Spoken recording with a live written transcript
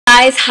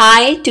guys,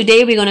 hi.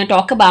 Today we're going to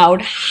talk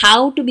about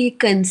how to be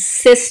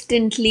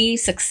consistently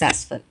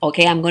successful.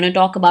 Okay, I'm going to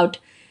talk about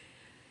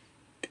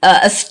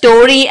a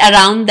story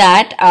around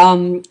that,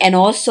 and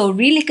also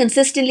really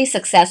consistently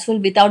successful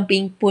without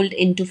being pulled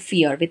into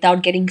fear,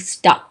 without getting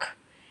stuck.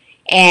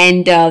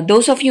 And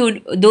those of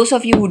you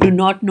who do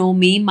not know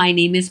me, my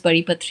name is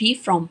Patri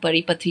from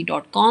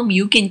paripatri.com.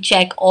 You can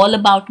check all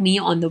about me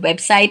on the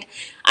website.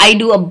 I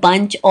do a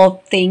bunch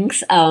of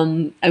things.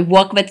 I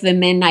work with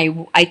women.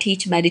 I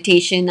teach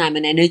meditation. I'm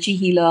an energy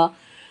healer.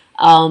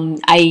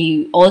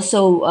 I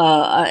also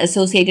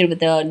associated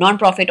with a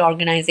non-profit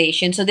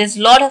organization. So there's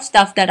a lot of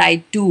stuff that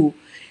I do.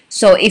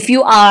 So if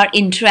you are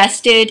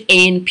interested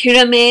in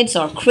pyramids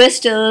or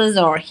crystals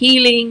or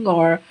healing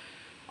or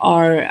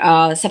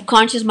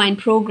subconscious mind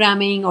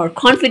programming or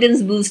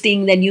confidence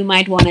boosting, then you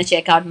might want to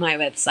check out my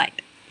website.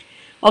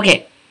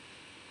 Okay,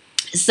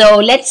 so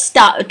let's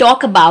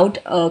talk about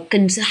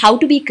how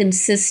to be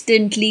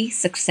consistently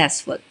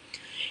successful.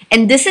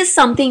 And this is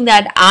something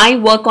that I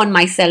work on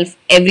myself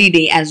every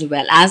day as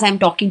well. As I'm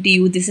talking to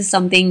you, this is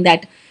something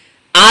that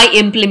I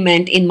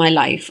implement in my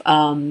life.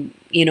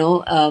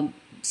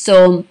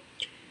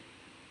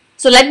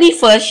 So let me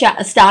first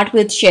start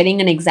with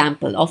sharing an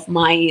example of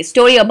my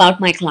story about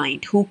my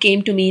client who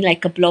came to me like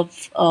a couple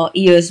of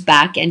years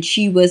back, and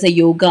she was a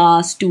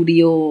yoga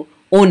studio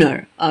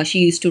owner. She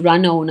used to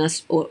run a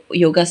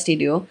yoga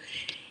studio,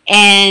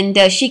 and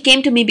she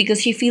came to me because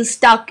she feels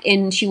stuck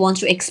and she wants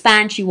to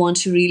expand. She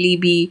wants to really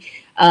be,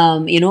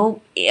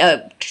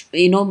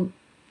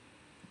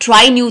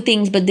 try new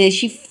things, but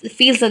she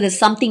feels that there's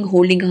something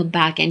holding her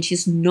back, and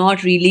she's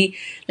not really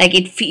like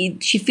it.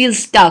 She feels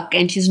stuck,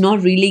 and she's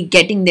not really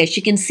getting there.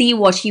 She can see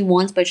what she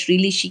wants, but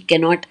really she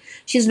cannot.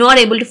 She's not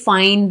able to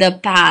find the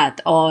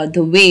path or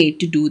the way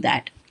to do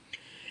that.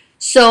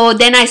 So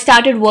then I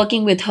started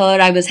working with her.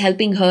 I was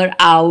helping her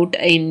out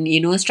in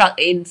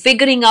in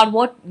figuring out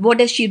what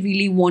does she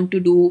really want to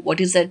do.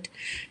 What is it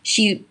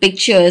she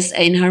pictures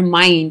in her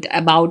mind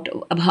about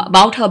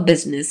her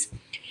business.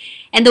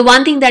 And the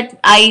one thing that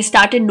I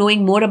started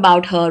knowing more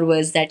about her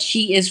was that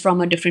she is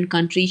from a different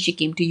country. She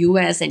came to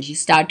US and she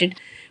started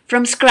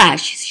from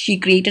scratch. She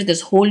created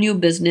this whole new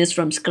business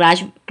from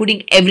scratch,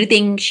 putting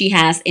everything she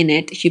has in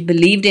it. She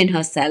believed in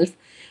herself.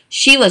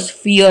 She was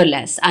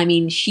fearless. I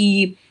mean,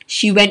 she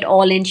went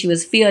all in. She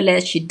was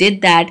fearless. She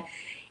did that.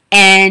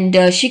 And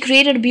she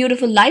created a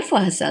beautiful life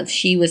for herself.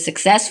 She was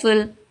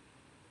successful.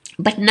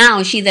 But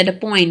now she's at a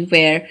point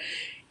where,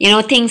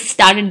 things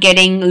started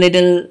getting a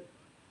little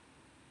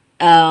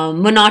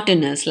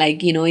monotonous.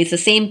 Like, it's the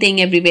same thing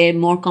everywhere,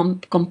 more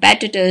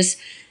competitors.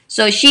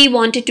 So she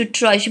wanted to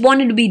try, she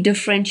wanted to be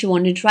different. She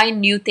wanted to try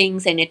new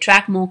things and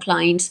attract more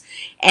clients.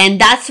 And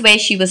that's where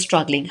she was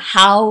struggling.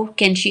 How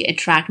can she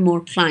attract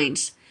more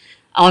clients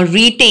or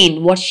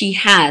retain what she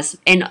has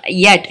and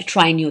yet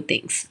try new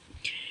things?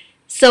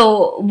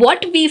 So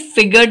what we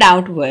figured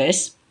out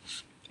was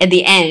at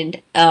the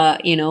end,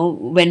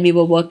 when we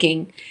were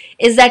working,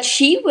 is that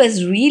she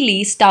was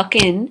really stuck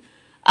in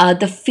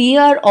the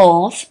fear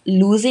of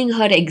losing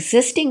her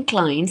existing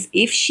clients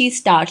if she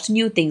starts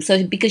new things.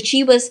 So because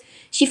she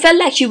felt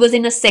like she was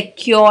in a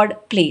secured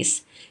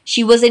place.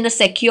 She was in a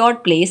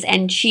secured place,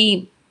 and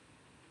she's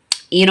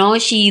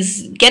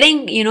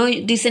getting,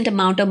 decent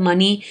amount of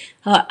money.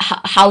 Her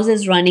house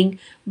is running,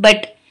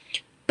 but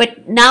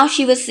now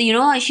she was,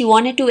 she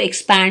wanted to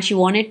expand. She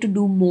wanted to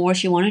do more.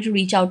 She wanted to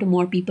reach out to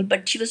more people,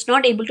 but she was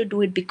not able to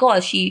do it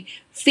because she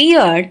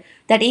feared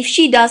that if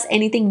she does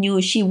anything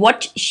new, she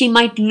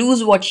might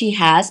lose what she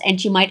has,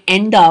 and she might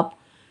end up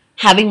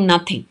having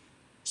nothing.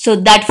 So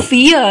that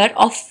fear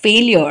of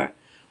failure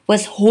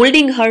was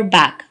holding her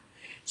back.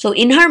 So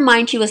in her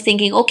mind, she was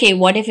thinking, okay,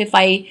 what if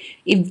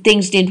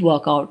things didn't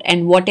work out?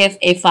 And what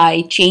if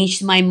I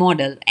changed my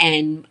model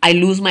and I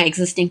lose my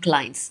existing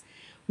clients?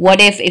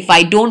 What if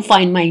I don't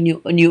find my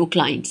new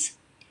clients?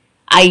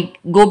 I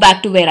go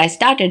back to where I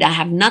started. I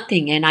have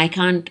nothing, and I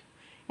can't,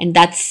 and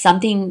that's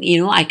something,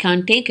 I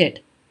can't take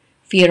it.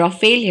 Fear of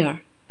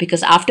failure.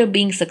 Because after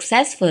being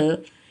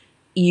successful,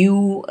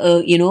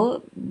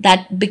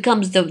 that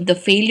becomes the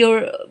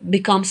failure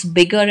becomes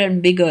bigger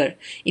and bigger.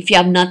 If you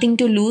have nothing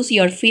to lose,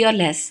 you're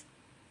fearless.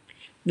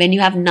 When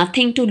you have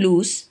nothing to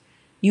lose,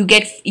 you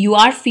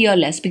are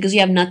fearless because you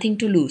have nothing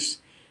to lose.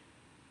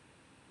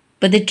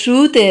 But the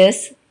truth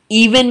is,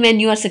 even when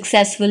you are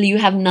successful, you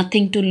have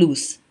nothing to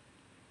lose.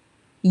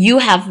 You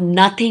have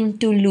nothing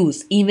to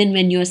lose. Even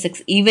when you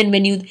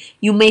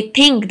may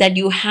think that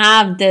you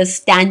have this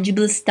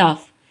tangible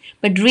stuff,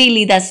 but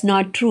really that's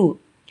not true.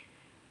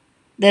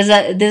 There's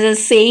a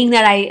saying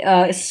that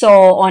I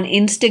saw on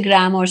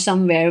Instagram or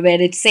somewhere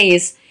where it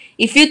says,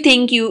 if you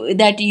think you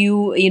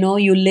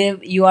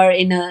are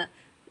in a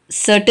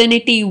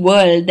certainty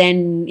world,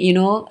 then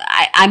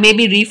I may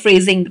be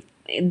rephrasing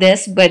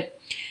this, but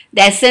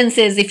the essence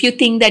is, if you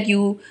think that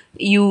you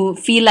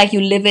feel like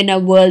you live in a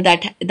world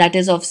that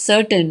is of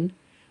certain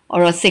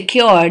or a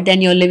secure,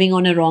 then you're living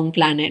on a wrong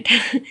planet.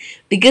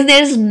 Because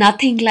there's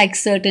nothing like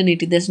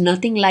certainty. There's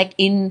nothing like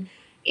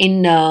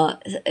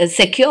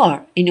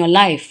secure in your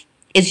life.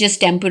 It's just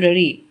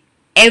temporary.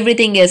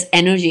 Everything is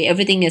energy,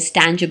 everything is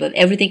tangible,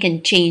 everything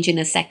can change in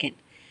a second.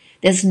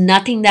 There's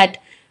nothing that,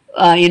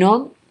 you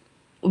know,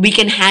 we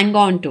can hang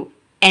on to.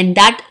 And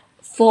that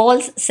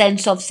false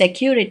sense of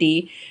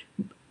security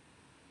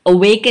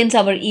awakens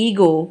our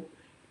ego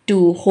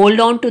to hold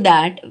on to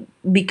that,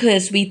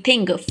 because we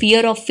think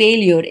fear of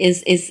failure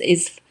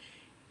is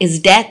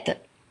death.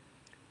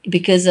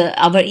 Because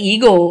our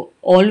ego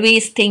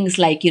always thinks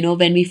like, you know,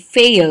 when we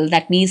fail,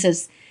 that means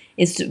is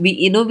we,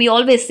 you know, we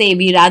always say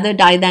we rather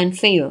die than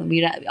fail,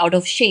 out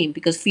of shame,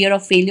 because fear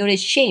of failure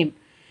is shame.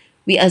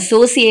 We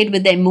associate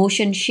with the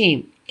emotion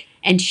shame,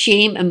 and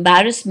shame,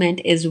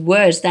 embarrassment is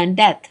worse than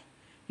death.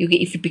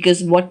 If,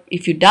 because what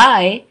if you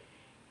die,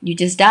 you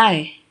just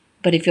die.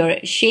 But if you're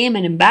shame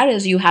and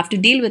embarrassed, you have to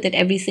deal with it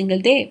every single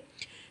day.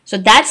 So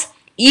that's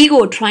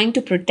ego trying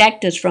to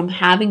protect us from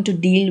having to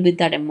deal with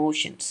that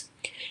emotions.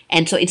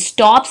 And so it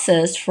stops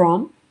us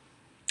from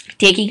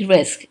taking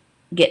risk,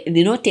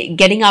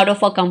 getting out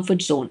of our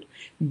comfort zone,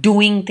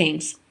 doing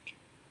things.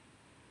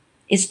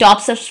 It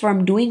stops us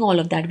from doing all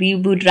of that. We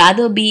would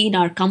rather be in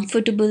our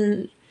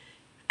comfortable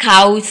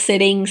couch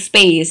sitting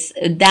space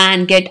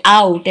than get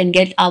out and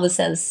get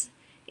ourselves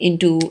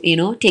into, you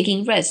know,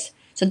 taking risks.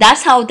 So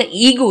that's how the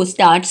ego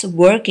starts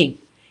working.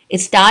 It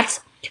starts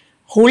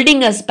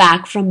holding us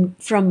back from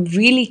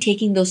really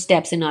taking those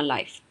steps in our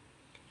life.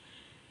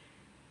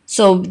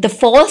 So the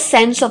false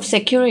sense of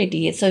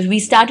security, so we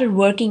started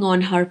working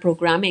on her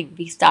programming,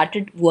 we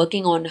started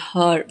working on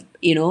her,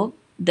 you know,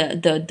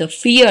 the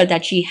fear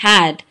that she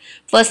had.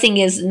 First thing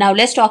is, now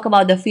let's talk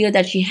about the fear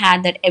that she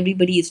had that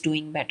everybody is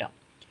doing better.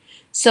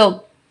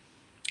 So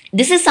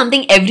this is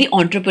something every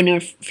entrepreneur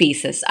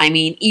faces. I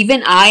mean,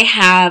 even I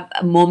have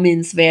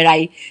moments where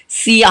I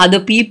see other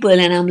people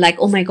and I'm like,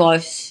 oh my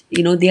gosh,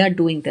 you know, they are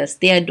doing this,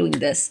 they are doing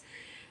this.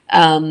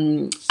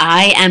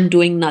 I am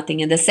doing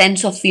nothing. And the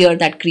sense of fear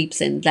that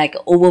creeps in, like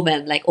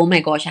overwhelmed, like, oh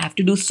my gosh, I have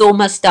to do so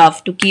much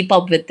stuff to keep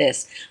up with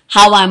this.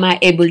 How am I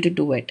able to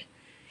do it?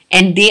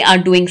 And they are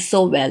doing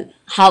so well.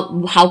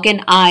 How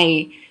can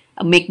I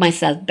make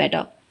myself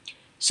better?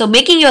 So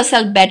making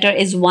yourself better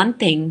is one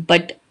thing,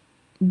 but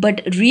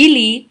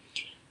really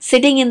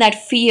sitting in that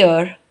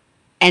fear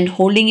and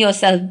holding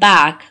yourself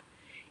back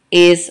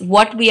is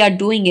what we are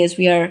doing, is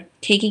we are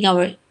taking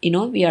our, you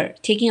know, we are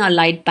taking our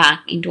light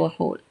back into a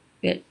hole.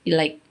 We're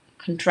like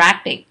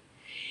contracting.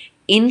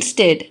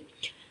 Instead,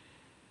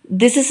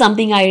 this is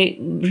something I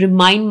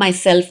remind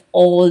myself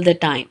all the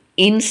time.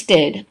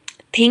 Instead,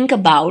 think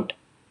about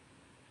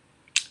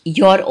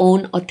your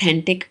own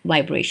authentic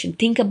vibration.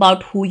 Think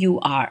about who you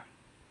are.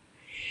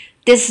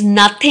 There's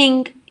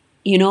nothing,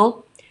 you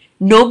know,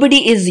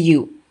 nobody is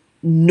you.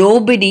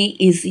 Nobody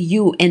is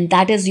you, and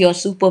that is your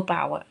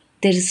superpower.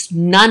 There is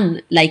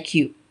none like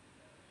you.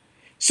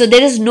 So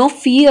there is no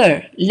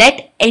fear.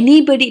 Let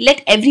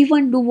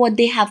everyone do what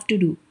they have to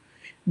do.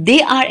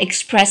 They are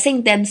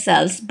expressing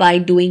themselves by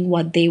doing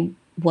what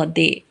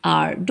they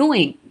are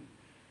doing.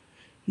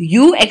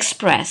 You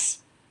express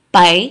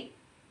by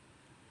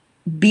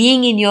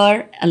being in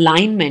your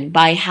alignment,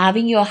 by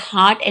having your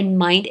heart and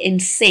mind in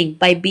sync,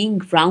 by being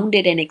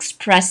grounded and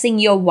expressing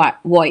your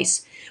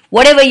voice.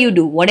 Whatever you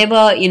do,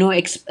 whatever, you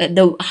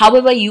know,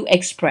 however you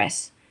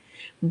express,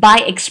 by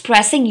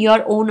expressing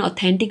your own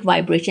authentic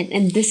vibration.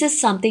 And this is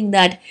something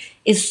that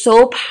is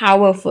so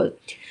powerful.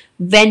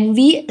 When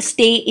we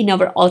stay in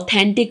our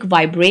authentic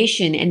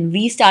vibration and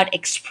we start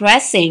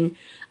expressing,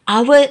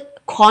 our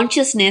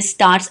consciousness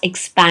starts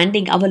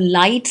expanding, our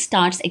light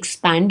starts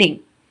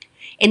expanding.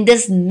 And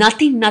there's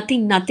nothing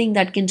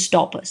that can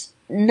stop us.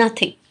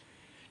 Nothing.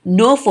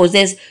 No force.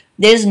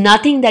 There's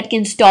nothing that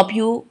can stop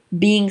you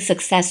being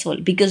successful.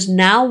 Because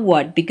now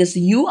what? Because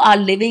you are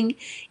living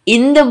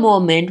in the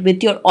moment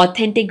with your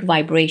authentic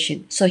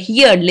vibration. So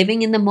here,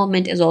 living in the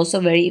moment is also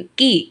very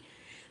key.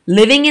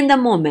 Living in the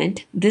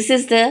moment, this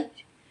is the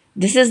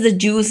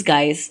juice,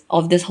 guys,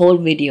 of this whole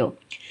video.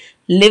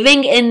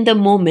 Living in the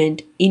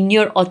moment in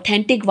your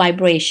authentic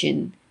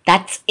vibration,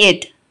 that's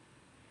it.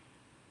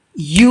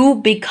 You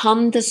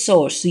become the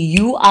source.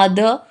 You are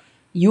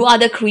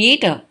the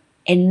creator.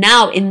 And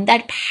now in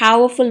that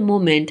powerful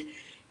moment,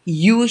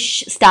 you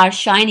start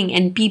shining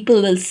and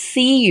people will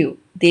see you.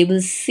 They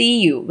will see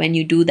you when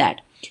you do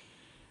that.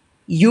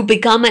 You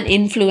become an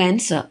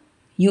influencer.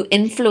 You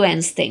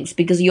influence things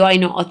because you are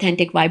in an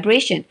authentic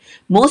vibration.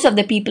 Most of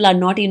the people are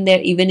not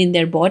even in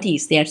their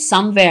bodies. They are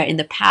somewhere in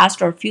the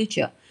past or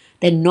future.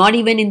 They're not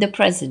even in the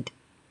present.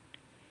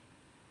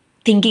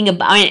 Thinking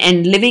about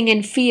and living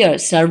in fear,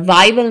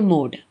 survival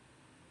mode,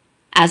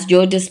 as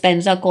Joe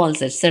Dispenza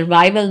calls it,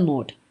 survival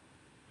mode.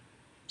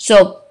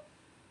 So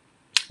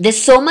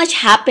there's so much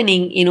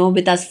happening, you know,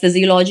 with us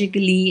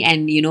physiologically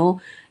and, you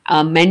know,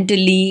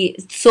 mentally.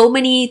 So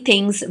many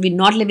things. We're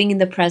not living in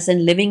the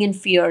present, living in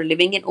fear,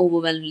 living in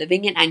overwhelm,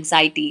 living in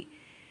anxiety,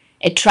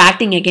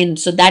 attracting again.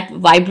 So that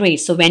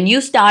vibrates. So when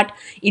you start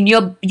in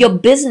your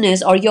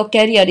business or your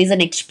career is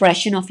an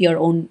expression of your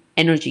own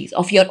energies,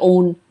 of your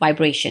own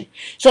vibration.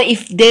 So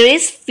if there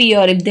is fear,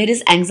 if there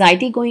is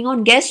anxiety going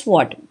on, guess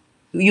what?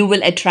 You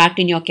will attract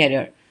in your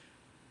career.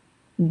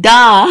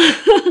 Duh.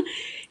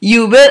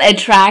 You will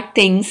attract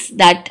things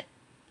that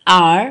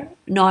are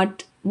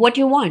not what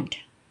you want.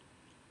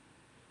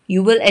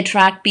 You will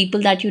attract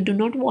people that you do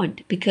not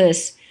want,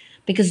 because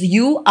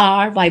you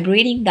are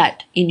vibrating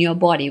that in your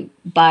body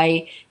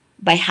by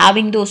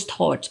having those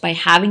thoughts, by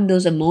having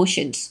those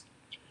emotions.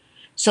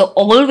 So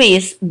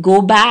always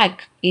go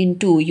back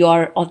into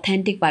your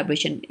authentic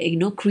vibration,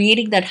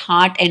 creating that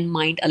heart and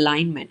mind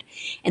alignment.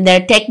 And there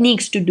are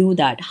techniques to do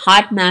that.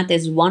 Heart math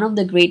is one of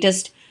the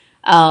greatest,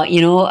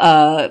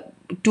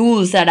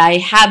 tools that I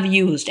have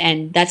used,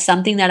 and that's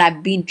something that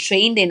I've been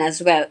trained in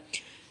as well.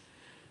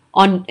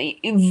 On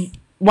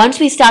Once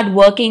we start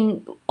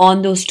working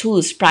on those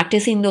tools,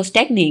 practicing those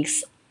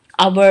techniques,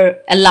 our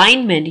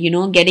alignment,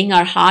 getting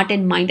our heart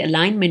and mind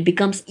alignment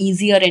becomes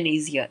easier and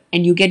easier,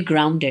 and you get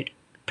grounded,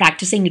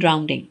 practicing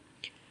grounding.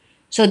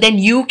 So then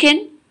you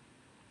can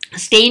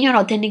stay in your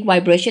authentic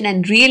vibration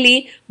and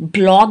really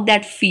block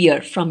that fear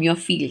from your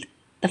field.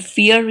 The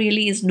fear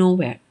really is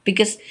nowhere,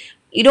 because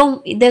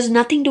there's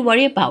nothing to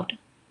worry about.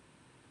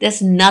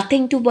 There's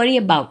nothing to worry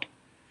about.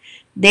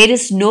 There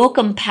is no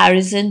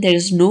comparison, there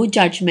is no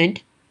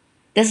judgment.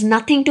 There's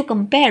nothing to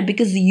compare,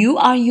 because you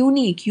are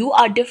unique, you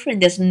are different.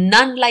 There's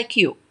none like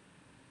you.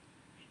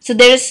 So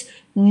there is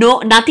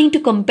nothing to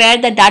compare,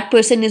 that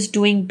person is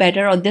doing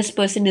better or this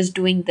person is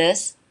doing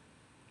this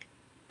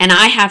and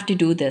I have to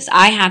do this,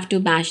 I have to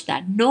match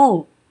that.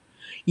 No.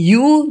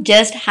 You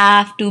just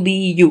have to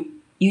be you.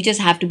 You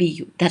just have to be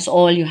you. That's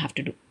all you have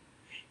to do.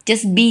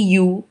 Just be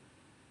you.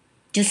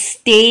 Just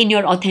stay in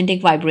your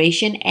authentic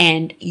vibration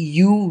and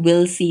you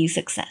will see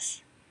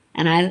success.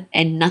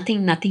 And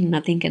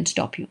nothing can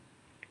stop you.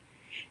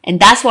 And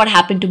that's what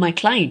happened to my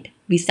client.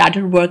 We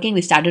started working,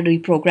 we started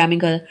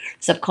reprogramming her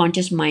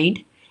subconscious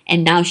mind,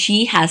 and now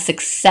she has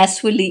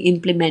successfully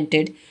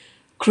implemented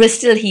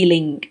crystal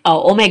healing,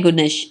 oh my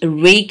goodness,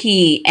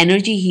 Reiki,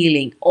 energy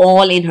healing,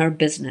 all in her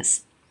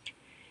business.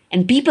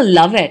 And people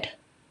love it.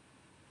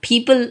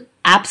 People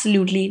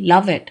absolutely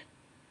love it.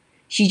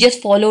 She just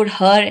followed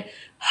her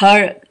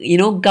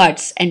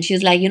guts, and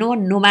she's like, what,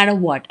 no matter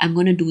what, I'm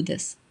going to do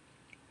this.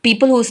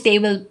 People who stay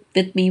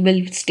with me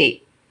will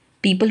stay.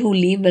 People who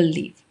leave will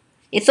leave.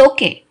 It's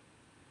okay.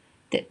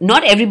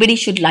 Not everybody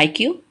should like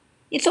you.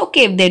 It's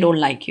okay if they don't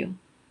like you.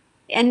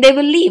 And they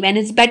will leave. And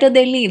it's better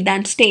they leave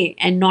than stay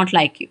and not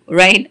like you,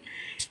 right?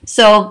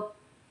 So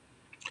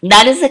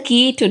that is the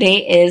key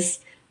today, is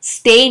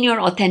stay in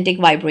your authentic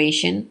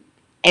vibration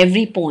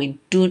every point.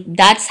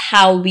 That's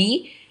how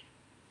we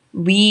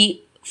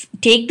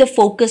take the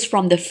focus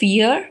from the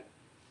fear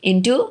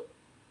into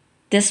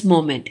this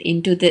moment,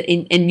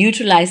 and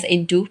neutralize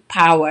into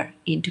power,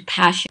 into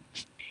passion.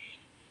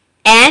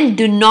 And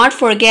do not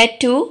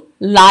forget to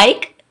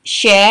like,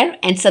 share,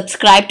 and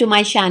subscribe to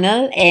my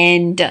channel.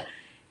 And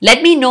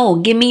let me know,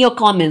 give me your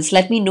comments.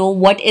 Let me know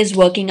what is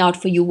working out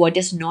for you, what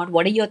is not.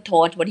 What are your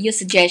thoughts? What are your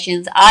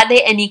suggestions? Are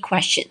there any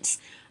questions?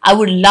 I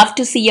would love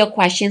to see your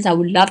questions. I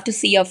would love to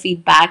see your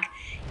feedback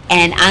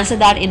and answer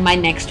that in my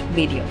next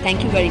video.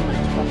 Thank you very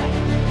much. Bye-bye.